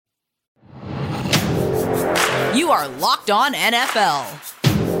are Locked On NFL,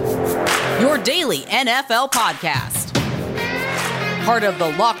 your daily NFL podcast. Part of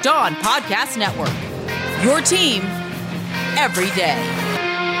the Locked On Podcast Network, your team every day.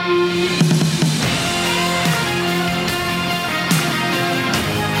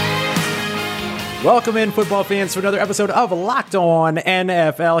 Welcome in, football fans, to another episode of Locked On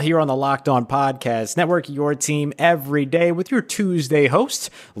NFL here on the Locked On Podcast Network, your team every day, with your Tuesday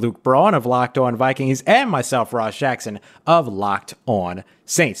host, Luke Braun of Locked On Vikings, and myself, Ross Jackson of Locked On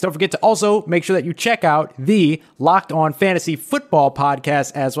Saints. Don't forget to also make sure that you check out the Locked On Fantasy Football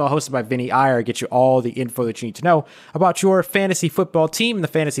Podcast as well, hosted by Vinny Iyer. Get you all the info that you need to know about your fantasy football team and the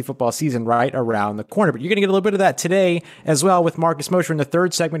fantasy football season right around the corner. But you're going to get a little bit of that today as well with Marcus Mosher in the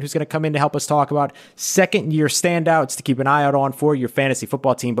third segment, who's going to come in to help us talk about second-year standouts to keep an eye out on for your fantasy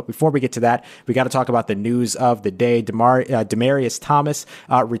football team. But before we get to that, we got to talk about the news of the day. Demaryius Thomas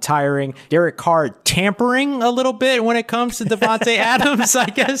retiring. Derek Carr tampering a little bit when it comes to Davante Adams, I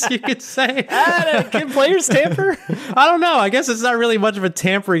guess you could say. Can players tamper? I don't know. I guess it's not really much of a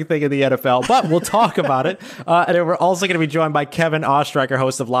tampering thing in the NFL, but we'll talk about it. And we're also going to be joined by Kevin Ostreicher,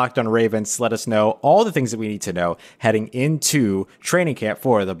 host of Locked On Ravens, to let us know all the things that we need to know heading into training camp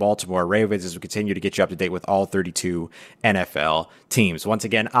for the Baltimore Ravens as we continue to get you up to date with all 32 NFL teams. Once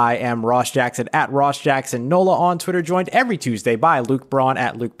again, I am Ross Jackson at Ross Jackson Nola on Twitter, joined every Tuesday by Luke Braun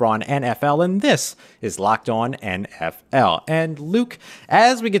at Luke Braun NFL, and this is Locked On NFL. And Luke,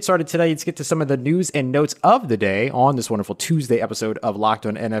 as we get started today, let's get to some of the news and notes of the day on this wonderful Tuesday episode of Locked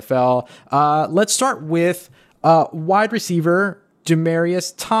On NFL. Let's start with wide receiver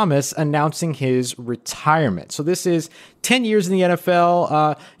Demaryius Thomas announcing his retirement. So this is 10 years in the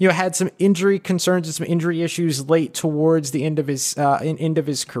NFL, had some injury concerns and some injury issues late towards the end of his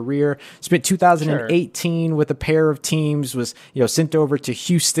career. Spent 2018 with a pair of teams, was sent over to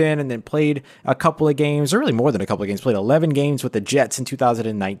Houston and then played a couple of games, or really more than a couple of games, played 11 games with the Jets in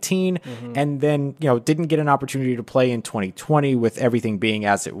 2019, and then didn't get an opportunity to play in 2020 with everything being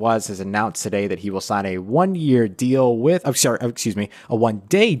as it was. Has announced today that he will sign a one-day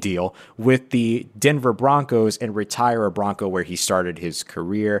deal with the Denver Broncos and retire a Bronco where he started his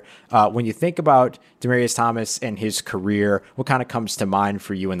career. When you think about Demaryius Thomas and his career, what kind of comes to mind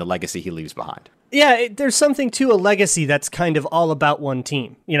for you and the legacy he leaves behind? Yeah, there's something to a legacy that's kind of all about one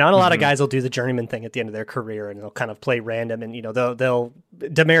team. And a lot of guys will do the journeyman thing at the end of their career and they'll kind of play random, and they'll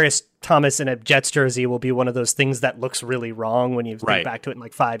Demaryius Thomas in a Jets jersey will be one of those things that looks really wrong when you think back to it in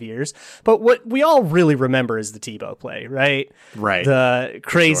like 5 years. But what we all really remember is the Tebow play, right? Right. The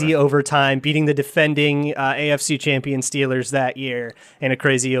crazy overtime, beating the defending AFC champion Steelers that year in a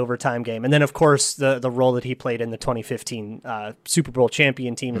crazy overtime game. And then, of course, the role that he played in the 2015 Super Bowl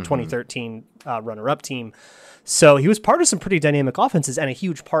champion team, the 2013 runner-up team. So he was part of some pretty dynamic offenses, and a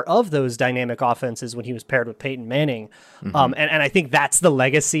huge part of those dynamic offenses when he was paired with Peyton Manning. And I think that's the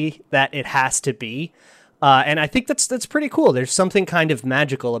legacy that it has to be. And I think that's pretty cool. There's something kind of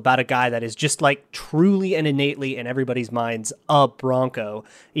magical about a guy that is just like truly and innately in everybody's minds a Bronco,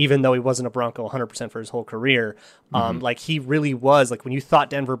 even though he wasn't a Bronco 100% for his whole career. Like he really was. Like when you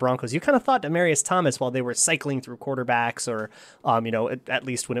thought Denver Broncos, you kind of thought Demaryius Thomas while they were cycling through quarterbacks, or at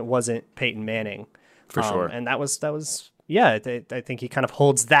least when it wasn't Peyton Manning. For sure. And that was I think he kind of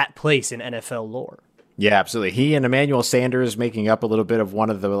holds that place in NFL lore. Yeah, absolutely. He and Emmanuel Sanders making up a little bit of one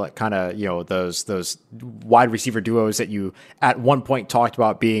of the kind of, those wide receiver duos that you at one point talked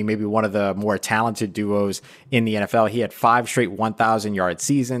about being maybe one of the more talented duos in the NFL. He had 5 straight 1,000-yard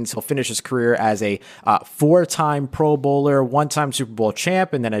seasons. He'll finish his career as a 4-time Pro Bowler, 1-time Super Bowl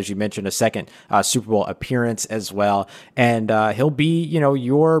champ, and then, as you mentioned, a second Super Bowl appearance as well. And he'll be,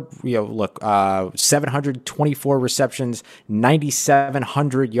 724 receptions,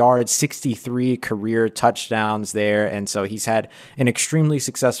 9,700 yards, 63 career touchdowns there. And so he's had an extremely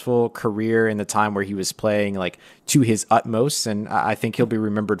successful career in the time where he was playing like to his utmost. And I think he'll be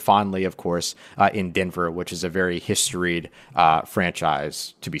remembered fondly, of course, in Denver, which is a very historied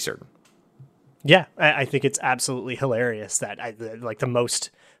franchise, to be certain. Yeah, I think it's absolutely hilarious that the most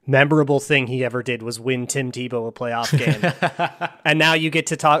memorable thing he ever did was win Tim Tebow a playoff game. And now you get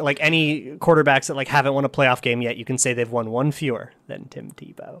to talk like any quarterbacks that haven't won a playoff game yet. You can say they've won one fewer than Tim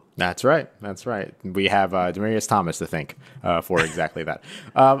Tebow. That's right. We have Demaryius Thomas to thank for exactly that.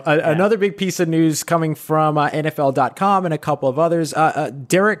 Another big piece of news coming from NFL.com and a couple of others.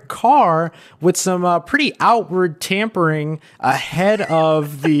 Derek Carr with some pretty outward tampering ahead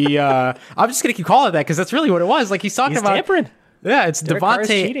of the. I'm just going to keep calling it that because that's really what it was. Like he's about tampering. Yeah, it's Derek Carr is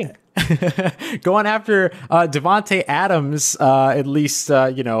Davante cheating. going after Davante Adams, at least,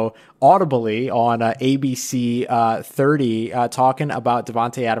 audibly on ABC 30 talking about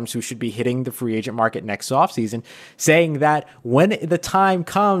Davante Adams, who should be hitting the free agent market next offseason, saying that when the time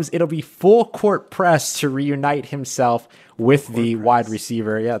comes, it'll be full court press to reunite himself with the wide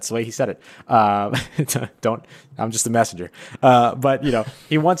receiver. Yeah, that's the way he said it. I'm just a messenger. But,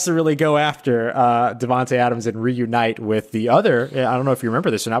 he wants to really go after Davante Adams and reunite with the other. I don't know if you remember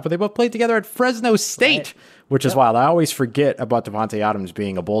this or not, but they both played together at Fresno State, which is wild. I always forget about Davante Adams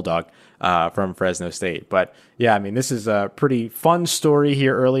being a Bulldog from Fresno State. But, yeah, I mean, this is a pretty fun story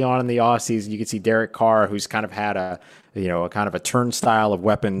here early on in the offseason. You can see Derek Carr, who's kind of had a kind of a turnstile of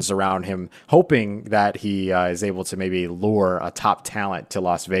weapons around him, hoping that he is able to maybe lure a top talent to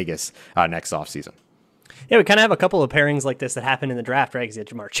Las Vegas next offseason. Yeah, we kind of have a couple of pairings like this that happened in the draft, right? Because you had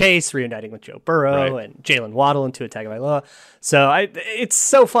Jamar Chase reuniting with Joe Burrow and Jalen Waddle and Tua Tagovailoa. So it's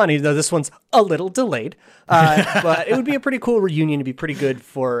so funny, though this one's a little delayed. But it would be a pretty cool reunion to be pretty good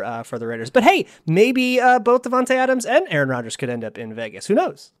for the Raiders. But hey, maybe both Davante Adams and Aaron Rodgers could end up in Vegas. Who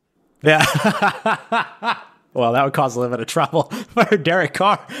knows? Yeah. Well, that would cause a little bit of trouble for Derek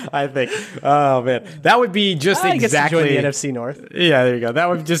Carr, I think. Oh, man. That would be just exactly the NFC North. Yeah, there you go. That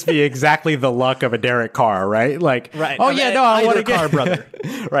would just be exactly the luck of a Derek Carr, right? Like, right. Oh, yeah, no, I want to Carr brother.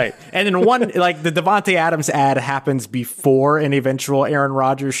 Right. And then the Davante Adams ad happens before an eventual Aaron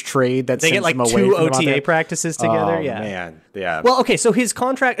Rodgers trade that they sends get him away two from OTA practices together. Oh, yeah. Man. Yeah. Well, okay, so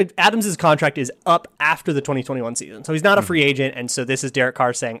Adams' contract is up after the 2021 season. So he's not a free agent, and so this is Derek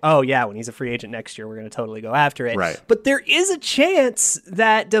Carr saying, oh, yeah, when he's a free agent next year, we're going to totally go after it. Right. But there is a chance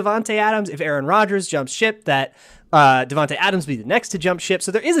that Davante Adams, if Aaron Rodgers jumps ship, that Davante Adams be the next to jump ship. So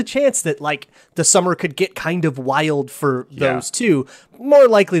there is a chance that the summer could get kind of wild for those two. More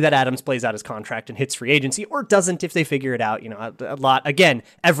likely that Adams plays out his contract and hits free agency, or doesn't if they figure it out. A lot. Again,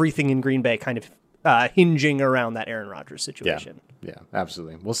 everything in Green Bay kind of hinging around that Aaron Rodgers situation. Yeah,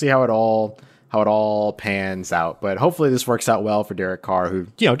 absolutely. We'll see how it all pans out, but hopefully this works out well for Derek Carr, who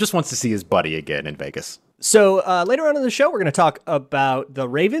just wants to see his buddy again in Vegas. So later on in the show, we're going to talk about the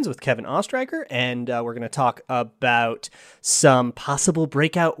Ravens with Kevin Ostreicher, and we're going to talk about some possible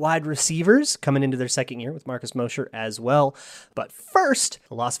breakout wide receivers coming into their second year with Marcus Mosher as well. But first,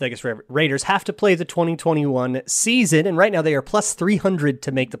 the Las Vegas Raiders have to play the 2021 season, and right now they are plus 300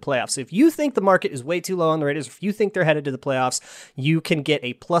 to make the playoffs. So if you think the market is way too low on the Raiders, if you think they're headed to the playoffs, you can get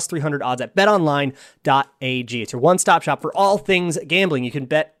a plus 300 odds at betonline.ag. It's your one-stop shop for all things gambling. You can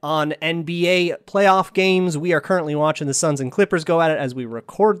bet on NBA playoff games. We are currently watching the Suns and Clippers go at it as we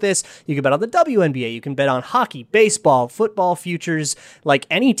record this. You can bet on the WNBA. You can bet on hockey, baseball, football futures, like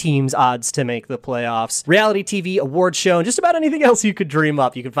any team's odds to make the playoffs. Reality TV, award show, and just about anything else you could dream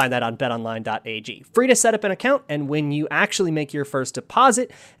up. You can find that on betonline.ag. Free to set up an account, and when you actually make your first deposit,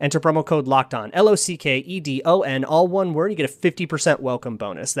 enter promo code LOCKEDON, LOCKEDON, all one word. You get a 50% welcome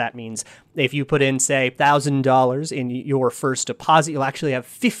bonus. That means if you put in, say, $1,000 in your first deposit, you'll actually have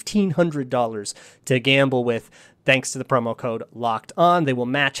 $1,500 to gamble with thanks to the promo code Locked On. They will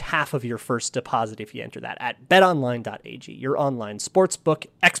match half of your first deposit if you enter that at betonline.ag, your online sportsbook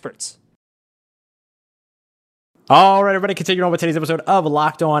experts. All right, everybody, continuing on with today's episode of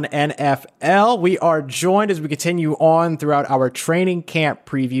Locked On NFL. We are joined as we continue on throughout our training camp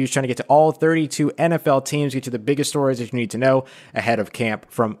previews, trying to get to all 32 NFL teams, get to the biggest stories that you need to know ahead of camp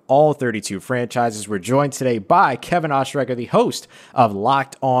from all 32 franchises. We're joined today by Kevin Ostreicher, the host of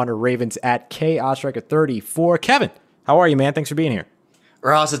Locked On Ravens at KOstreicher34. Kevin, how are you, man? Thanks for being here.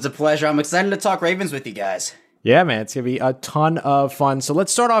 Ross, it's a pleasure. I'm excited to talk Ravens with you guys. Yeah, man, it's going to be a ton of fun. So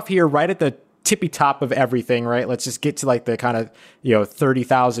let's start off here right at the tippy top of everything, right? Let's just get to the kind of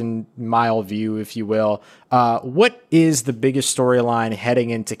 30,000 mile view, if you will. What is the biggest storyline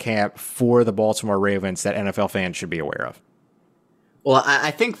heading into camp for the Baltimore Ravens that NFL fans should be aware of? Well, I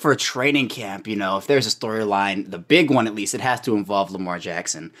think for training camp, if there's a storyline, the big one at least, it has to involve Lamar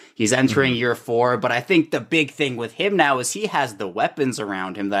Jackson. He's entering year 4, but I think the big thing with him now is he has the weapons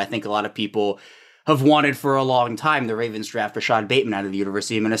around him that I think a lot of people have wanted for a long time. The Ravens draft Rashad Bateman out of the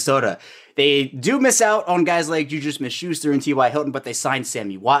University of Minnesota. They do miss out on guys like Juju Smith-Schuster and T.Y. Hilton, but they signed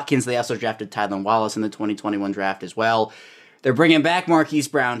Sammy Watkins. They also drafted Tylan Wallace in the 2021 draft as well. They're bringing back Marquise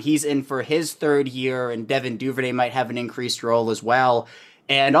Brown. He's in for his third year, and Devin Duvernay might have an increased role as well.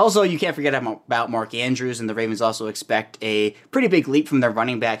 And also, you can't forget about Mark Andrews, and the Ravens also expect a pretty big leap from their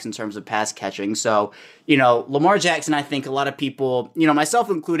running backs in terms of pass catching. So, Lamar Jackson, I think a lot of people, myself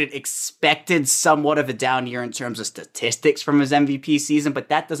included, expected somewhat of a down year in terms of statistics from his MVP season, but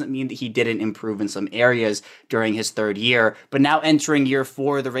that doesn't mean that he didn't improve in some areas during his third year. But now entering year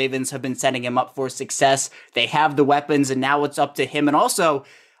 4, the Ravens have been setting him up for success. They have the weapons, and now it's up to him. And also,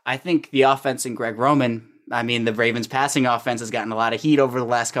 I think the offense and Greg Roman, I mean, the Ravens passing offense has gotten a lot of heat over the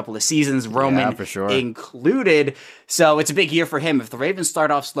last couple of seasons, Roman for sure. included. So it's a big year for him. If the Ravens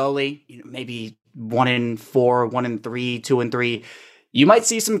start off slowly, maybe 1-4, 1-3, 2-3, you might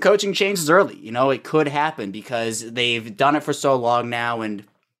see some coaching changes early. It could happen because they've done it for so long now, and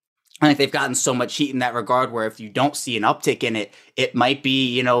I think they've gotten so much heat in that regard where if you don't see an uptick in it, it might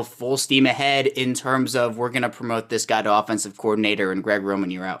be, full steam ahead in terms of we're going to promote this guy to offensive coordinator and Greg Roman,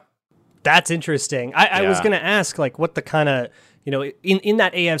 you're out. That's interesting. I was going to ask, what the kind of, in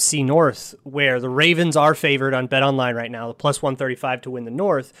that AFC North where the Ravens are favored on BetOnline right now, the plus 135 to win the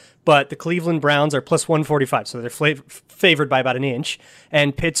North, but the Cleveland Browns are plus 145, so they're favored by about an inch,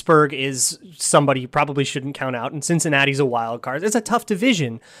 and Pittsburgh is somebody you probably shouldn't count out, and Cincinnati's a wild card. It's a tough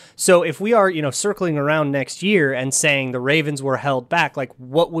division. So if we are, circling around next year and saying the Ravens were held back,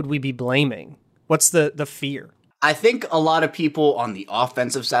 what would we be blaming? What's the fear? I think a lot of people on the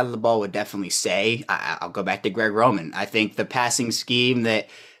offensive side of the ball would definitely say, I'll go back to Greg Roman. I think the passing scheme that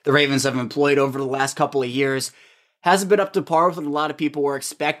the Ravens have employed over the last couple of years hasn't been up to par with what a lot of people were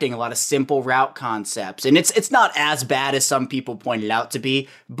expecting, a lot of simple route concepts. And it's not as bad as some people pointed out to be,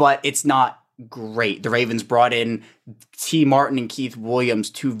 but it's not great. The Ravens brought in T. Martin and Keith Williams,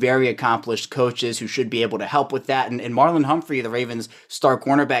 two very accomplished coaches who should be able to help with that. And Marlon Humphrey, the Ravens' star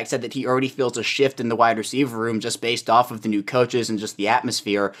cornerback, said that he already feels a shift in the wide receiver room just based off of the new coaches and just the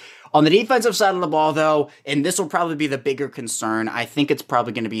atmosphere. On the defensive side of the ball, though, and this will probably be the bigger concern, I think it's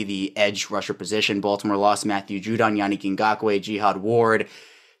probably going to be the edge rusher position. Baltimore lost Matthew Judon, Yannick Ngakoue, Jihad Ward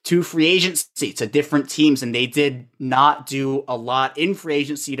to free agency, to different teams, and they did not do a lot in free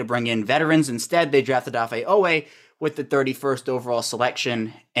agency to bring in veterans. Instead, they drafted Afe Owe with the 31st overall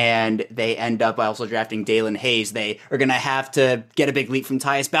selection, and they end up also drafting Dalen Hayes. They are going to have to get a big leap from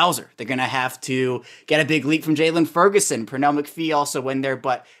Tyus Bowser. They're going to have to get a big leap from Jalen Ferguson. Pernell McPhee also in there,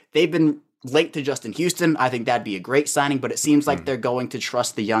 but they've been linked to Justin Houston. I think that'd be a great signing, but it seems like they're going to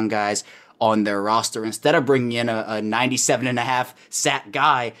trust the young guys on their roster instead of bringing in a 97.5 sack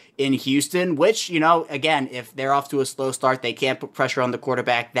guy in Houston, which, again, if they're off to a slow start, they can't put pressure on the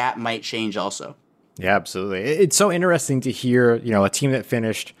quarterback. That might change also. Yeah, absolutely. It's so interesting to hear, a team that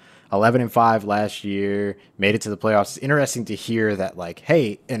finished 11-5 last year, made it to the playoffs. It's interesting to hear that,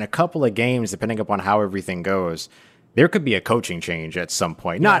 hey, in a couple of games, depending upon how everything goes, there could be a coaching change at some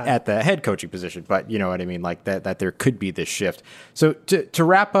point, not at the head coaching position, but you know what I mean? That there could be this shift. So to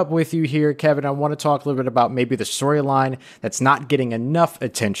wrap up with you here, Kevin, I want to talk a little bit about maybe the storyline that's not getting enough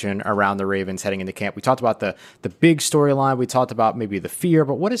attention around the Ravens heading into camp. We talked about the big storyline. We talked about maybe the fear,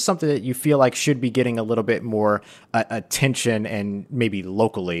 but what is something that you feel like should be getting a little bit more attention and maybe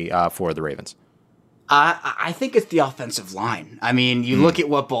locally for the Ravens? I think it's the offensive line. I mean, you look at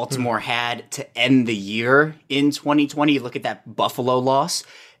what Baltimore had to end the year in 2020. You look at that Buffalo loss.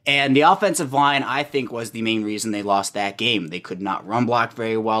 And the offensive line, I think, was the main reason they lost that game. They could not run block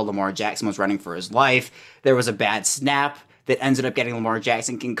very well. Lamar Jackson was running for his life. There was a bad snap that ended up getting Lamar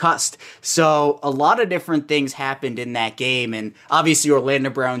Jackson concussed. So a lot of different things happened in that game. And obviously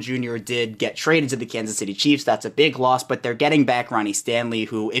Orlando Brown Jr. did get traded to the Kansas City Chiefs. That's a big loss, but they're getting back Ronnie Stanley,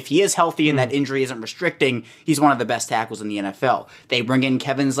 who, if he is healthy and that injury isn't restricting, he's one of the best tackles in the NFL. They bring in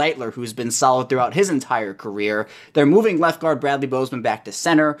Kevin Zeitler, who's been solid throughout his entire career. They're moving left guard Bradley Bozeman back to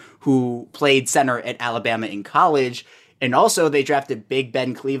center, who played center at Alabama in college. And also, they drafted Big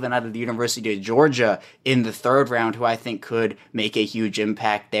Ben Cleveland out of the University of Georgia in the third round, who I think could make a huge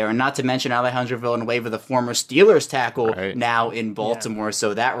impact there. And not to mention Alejandro Villanueva, the former Steelers tackle, now in Baltimore. Yeah.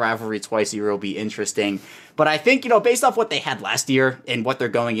 So that rivalry twice a year will be interesting. But I think, based off what they had last year and what they're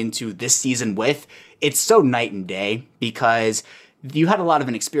going into this season with, it's so night and day because you had a lot of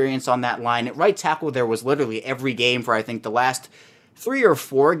an experience on that line. At right tackle, there was literally every game for, I think, the last 3 or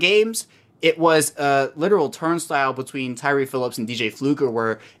 4 games. It was a literal turnstile between Tyree Phillips and DJ Fluker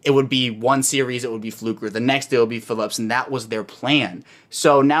where it would be one series, it would be Fluker. The next day it would be Phillips, and that was their plan.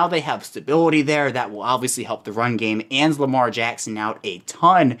 So now they have stability there. That will obviously help the run game and Lamar Jackson out a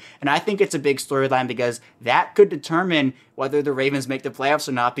ton. And I think it's a big storyline because that could determine whether the Ravens make the playoffs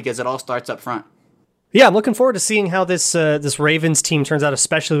or not because it all starts up front. Yeah, I'm looking forward to seeing how this Ravens team turns out,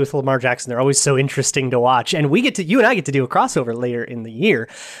 especially with Lamar Jackson. They're always so interesting to watch. And you and I get to do a crossover later in the year.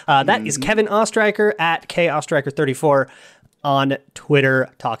 That is Kevin Ostreicher at KOstreicher34 on Twitter,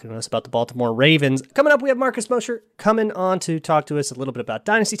 talking to us about the Baltimore Ravens. Coming up, we have Marcus Mosher coming on to talk to us a little bit about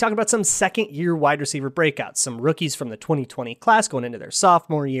Dynasty, talking about some second-year wide receiver breakouts, some rookies from the 2020 class going into their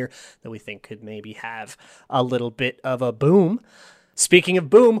sophomore year that we think could maybe have a little bit of a boom. Speaking of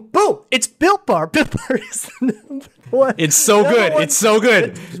boom, it's Built Bar. Built Bar is the number one. It's so good. It's so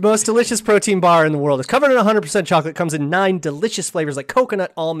good. Most delicious protein bar in the world. It's covered in 100% chocolate. Comes in 9 delicious flavors like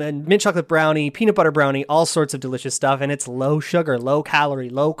coconut, almond, mint chocolate brownie, peanut butter brownie, all sorts of delicious stuff. And it's low sugar, low calorie,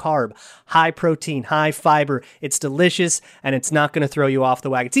 low carb, high protein, high fiber. It's delicious, and it's not going to throw you off the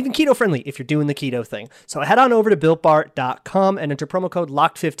wagon. It's even keto friendly if you're doing the keto thing. So head on over to BuiltBar.com and enter promo code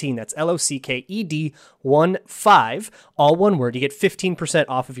LOCKED15. That's LOCKED15, all one word. You get 15%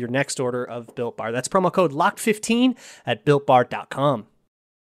 off of your next order of Built Bar. That's promo code LOCKED15 at BuiltBar.com.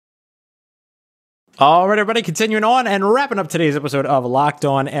 All right, everybody, continuing on and wrapping up today's episode of Locked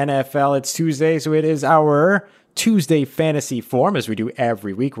On NFL. It's Tuesday, so it is our Tuesday Fantasy Forum, as we do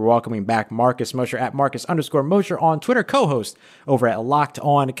every week. We're welcoming back Marcus Mosher at Marcus_Mosher on Twitter, co-host over at Locked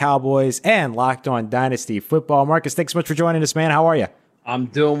On Cowboys and Locked On Dynasty Football. Marcus, thanks so much for joining us, man. How are you? I'm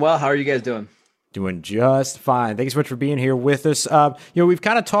doing well. How are you guys doing? Doing just fine. Thanks so much for being here with us. We've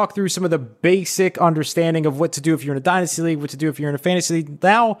kind of talked through some of the basic understanding of what to do if you're in a dynasty league, what to do if you're in a fantasy league.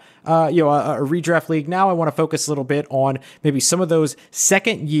 Now, a redraft league. Now I want to focus a little bit on maybe some of those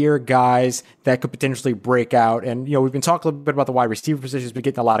second-year guys that could potentially break out. And, we've been talking a little bit about the wide receiver positions, been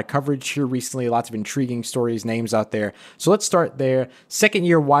getting a lot of coverage here recently, lots of intriguing stories, names out there. So let's start there.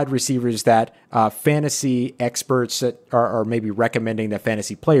 Second-year wide receivers that fantasy experts that are maybe recommending that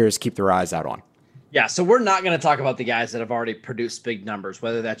fantasy players keep their eyes out on. Yeah, so we're not going to talk about the guys that have already produced big numbers,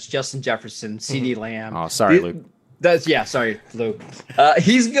 whether that's Justin Jefferson, CeeDee Lamb. Oh, sorry, Luke. Sorry, Luke.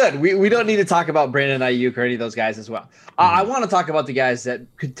 He's good. We don't need to talk about Brandon Ayuk or any of those guys as well. I want to talk about the guys that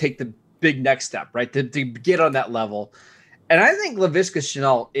could take the big next step, right, to get on that level. And I think Laviska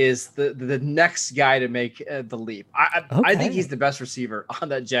Shenault is the next guy to make the leap. I think he's the best receiver on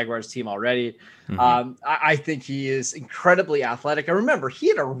that Jaguars team already. Mm-hmm. I think he is incredibly athletic. And remember, he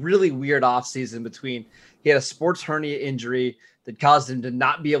had a really weird offseason he had a sports hernia injury that caused him to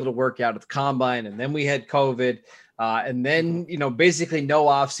not be able to work out at the combine. And then we had COVID. And then, basically no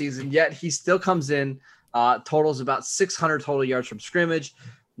offseason, yet he still comes in, totals about 600 total yards from scrimmage.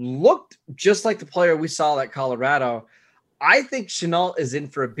 Looked just like the player we saw at Colorado. I think Shenault is in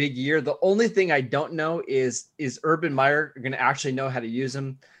for a big year. The only thing I don't know is Urban Meyer going to actually know how to use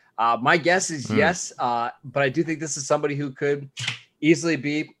him? My guess is yes, but I do think this is somebody who could easily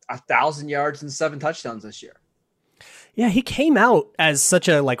be 1,000 yards and 7 touchdowns this year. Yeah, he came out as such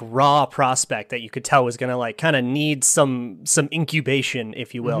a raw prospect that you could tell was going to kind of need some incubation,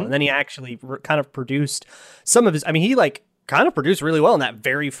 if you will. Mm-hmm. And then he actually kind of produced some of his. I mean, he kind of produced really well in that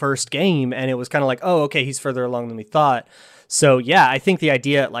very first game, and it was kind of oh, okay, he's further along than we thought. So yeah, I think the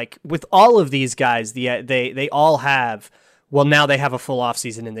idea, with all of these guys, they all have, well, now they have a full off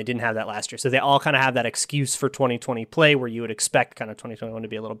season and they didn't have that last year. So they all kind of have that excuse for 2020 play where you would expect kind of 2021 to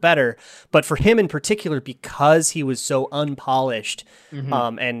be a little better. But for him in particular, because he was so unpolished,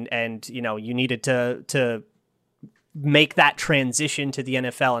 and you needed to make that transition to the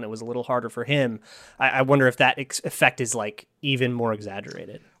NFL, and it was a little harder for him. I wonder if that effect is even more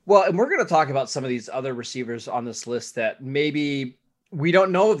exaggerated. Well, and we're going to talk about some of these other receivers on this list that maybe we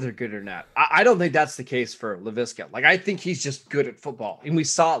don't know if they're good or not. I don't think that's the case for Laviska. I think he's just good at football, and we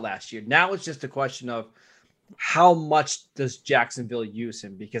saw it last year. Now it's just a question of how much does Jacksonville use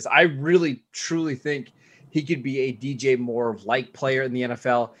him? Because I really, truly think he could be a DJ Moore-like player in the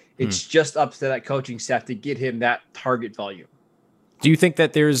NFL. It's just up to that coaching staff to get him that target volume. Do you think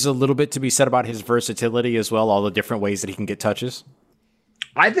that there's a little bit to be said about his versatility as well, all the different ways that he can get touches?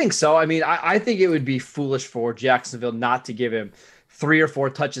 I think so. I mean, I think it would be foolish for Jacksonville not to give him 3 or 4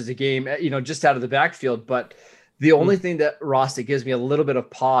 touches a game, just out of the backfield. But the only thing that, Ross, that gives me a little bit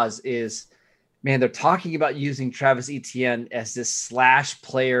of pause is, man, they're talking about using Travis Etienne as this slash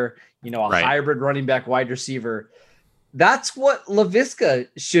player, hybrid running back wide receiver. That's what Laviska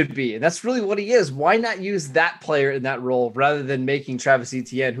should be. And that's really what he is. Why not use that player in that role rather than making Travis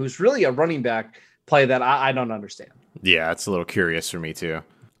Etienne, who's really a running back, play that I don't understand. Yeah, it's a little curious for me too.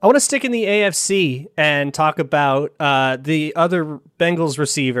 I want to stick in the AFC and talk about the other Bengals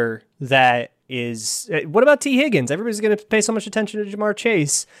receiver that is. What about T. Higgins? Everybody's going to pay so much attention to Jamar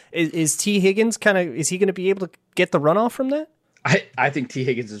Chase. Is T. Higgins is he going to be able to get the runoff from that? I think T.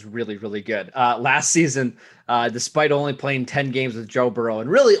 Higgins is really, really good. Last season, despite only playing 10 games with Joe Burrow and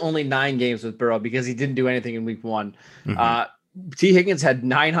really only 9 games with Burrow because he didn't do anything in week 1, T. Higgins had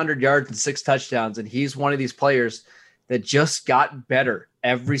 900 yards and 6 touchdowns, and he's one of these players that just got better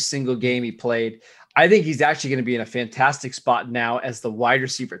every single game he played. I think he's actually going to be in a fantastic spot now as the wide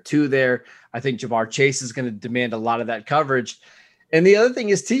receiver 2 there. I think Jamar Chase is going to demand a lot of that coverage. And the other thing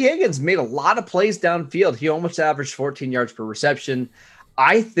is T. Higgins made a lot of plays downfield. He almost averaged 14 yards per reception.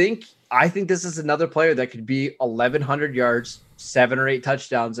 I think I think this is another player that could be 1,100 yards, 7 or 8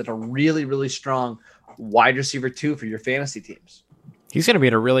 touchdowns, and a really, really strong wide receiver 2 for your fantasy teams. He's going to be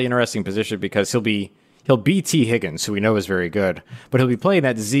in a really interesting position because he'll be T. Higgins, who we know is very good, but he'll be playing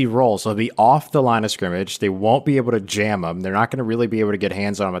that Z role, so he'll be off the line of scrimmage. They won't be able to jam him. They're not going to really be able to get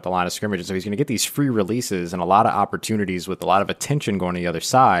hands on him at the line of scrimmage, so he's going to get these free releases and a lot of opportunities with a lot of attention going to the other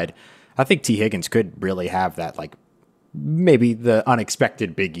side. I think T. Higgins could really have that, like, maybe the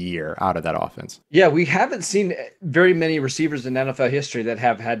unexpected big year out of that offense. Yeah, we haven't seen very many receivers in NFL history that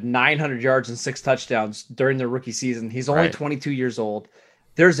have had 900 yards and 6 touchdowns during their rookie season. He's only 22 years old.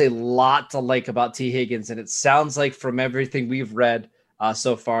 There's a lot to like about T. Higgins, and it sounds like from everything we've read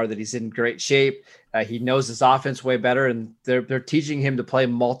so far that he's in great shape. He knows his offense way better, and they're teaching him to play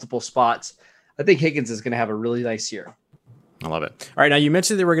multiple spots. I think Higgins is going to have a really nice year. I love it. All right, now you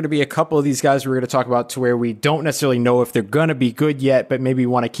mentioned there were going to be a couple of these guys we're going to talk about to where we don't necessarily know if they're going to be good yet, but maybe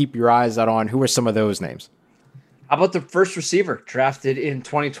want to keep your eyes out on. Who are some of those names? How about the first receiver drafted in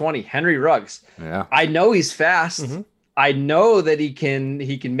 2020, Henry Ruggs? Yeah, I know he's fast. Mm-hmm. I know that he can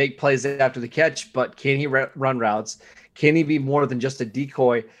make plays after the catch, but can he run routes? Can he be more than just a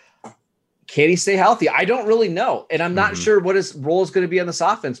decoy? Can he stay healthy? I don't really know. And I'm not sure what his role is going to be on this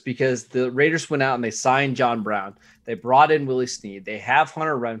offense because the Raiders went out and they signed John Brown. They brought in Willie Snead. They have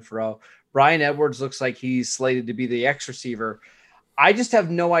Hunter Renfrow. Brian Edwards looks like he's slated to be the X receiver. I just have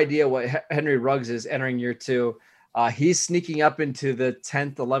no idea what Henry Ruggs is entering year 2. He's sneaking up into the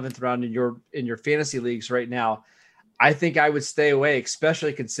 10th, 11th round in your fantasy leagues right now. I think I would stay away,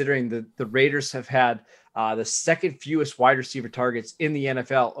 especially considering the Raiders have had the second fewest wide receiver targets in the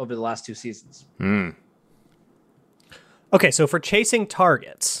NFL over the last 2 seasons. Okay, so for chasing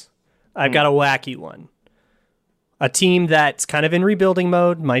targets, I've got a wacky one. A team that's kind of in rebuilding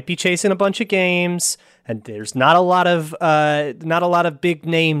mode, might be chasing a bunch of games, and there's not a lot of big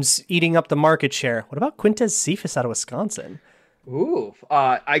names eating up the market share. What about Quintez Cephas out of Wisconsin? Ooh,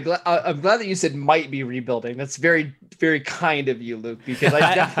 I'm glad that you said might be rebuilding. That's very, very kind of you, Luke, because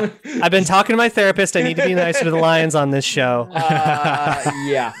I've been talking to my therapist. I need to be nicer to the Lions on this show.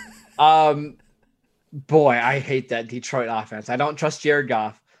 Yeah. Boy, I hate that Detroit offense. I don't trust Jared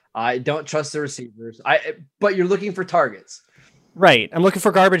Goff. I don't trust the receivers. But you're looking for targets. Right. I'm looking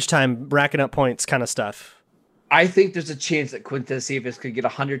for garbage time, racking up points kind of stuff. I think there's a chance that Quintez Cephas could get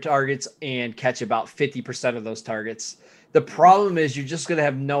 100 targets and catch about 50% of those targets. The problem is you're just going to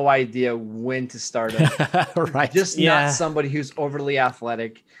have no idea when to start him. Right. Just not somebody who's overly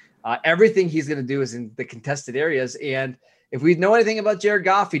athletic. Everything he's going to do is in the contested areas. And if we know anything about Jared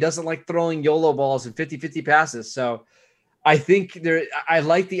Goff, he doesn't like throwing YOLO balls and 50-50 passes. So I think I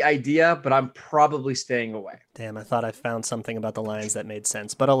like the idea, but I'm probably staying away. Damn, I thought I found something about the Lions that made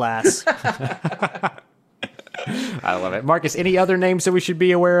sense, but alas. I love it. Marcus, any other names that we should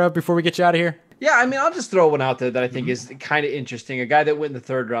be aware of before we get you out of here? Yeah, I mean, I'll just throw one out there that I think is kind of interesting. A guy that went in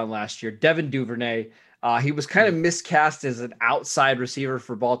the 3rd round last year, Devin Duvernay. He was kind of miscast as an outside receiver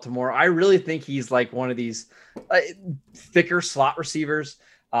for Baltimore. I really think he's like one of these thicker slot receivers.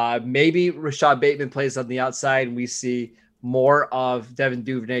 Maybe Rashad Bateman plays on the outside and we see more of Devin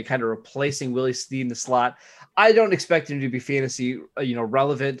Duvernay kind of replacing Willie Snead in the slot. I don't expect him to be fantasy,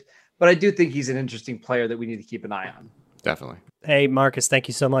 relevant, but I do think he's an interesting player that we need to keep an eye on. Definitely. Hey, Marcus, thank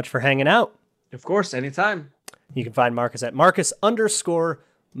you so much for hanging out. Of course, anytime. You can find Marcus at Marcus_Mosher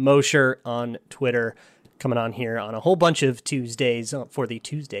on Twitter. Coming on here on a whole bunch of Tuesdays for the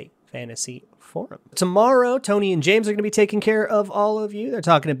Tuesday Fantasy Forum. Tomorrow, Tony and James are going to be taking care of all of you. They're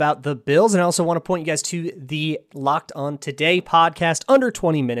talking about the Bills. And I also want to point you guys to the Locked On Today podcast, under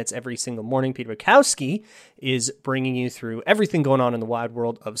 20 minutes every single morning. Peter Bukowski is bringing you through everything going on in the wide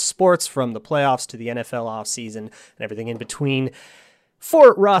world of sports, from the playoffs to the NFL offseason and everything in between.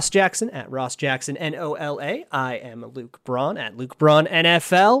 For Ross Jackson at Ross Jackson NOLA, I am Luke Braun at Luke Braun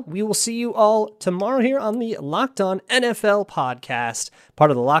NFL. We will see you all tomorrow here on the Locked On NFL podcast,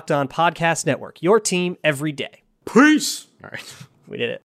 part of the Locked On Podcast Network. Your team every day. Peace. All right. We did it.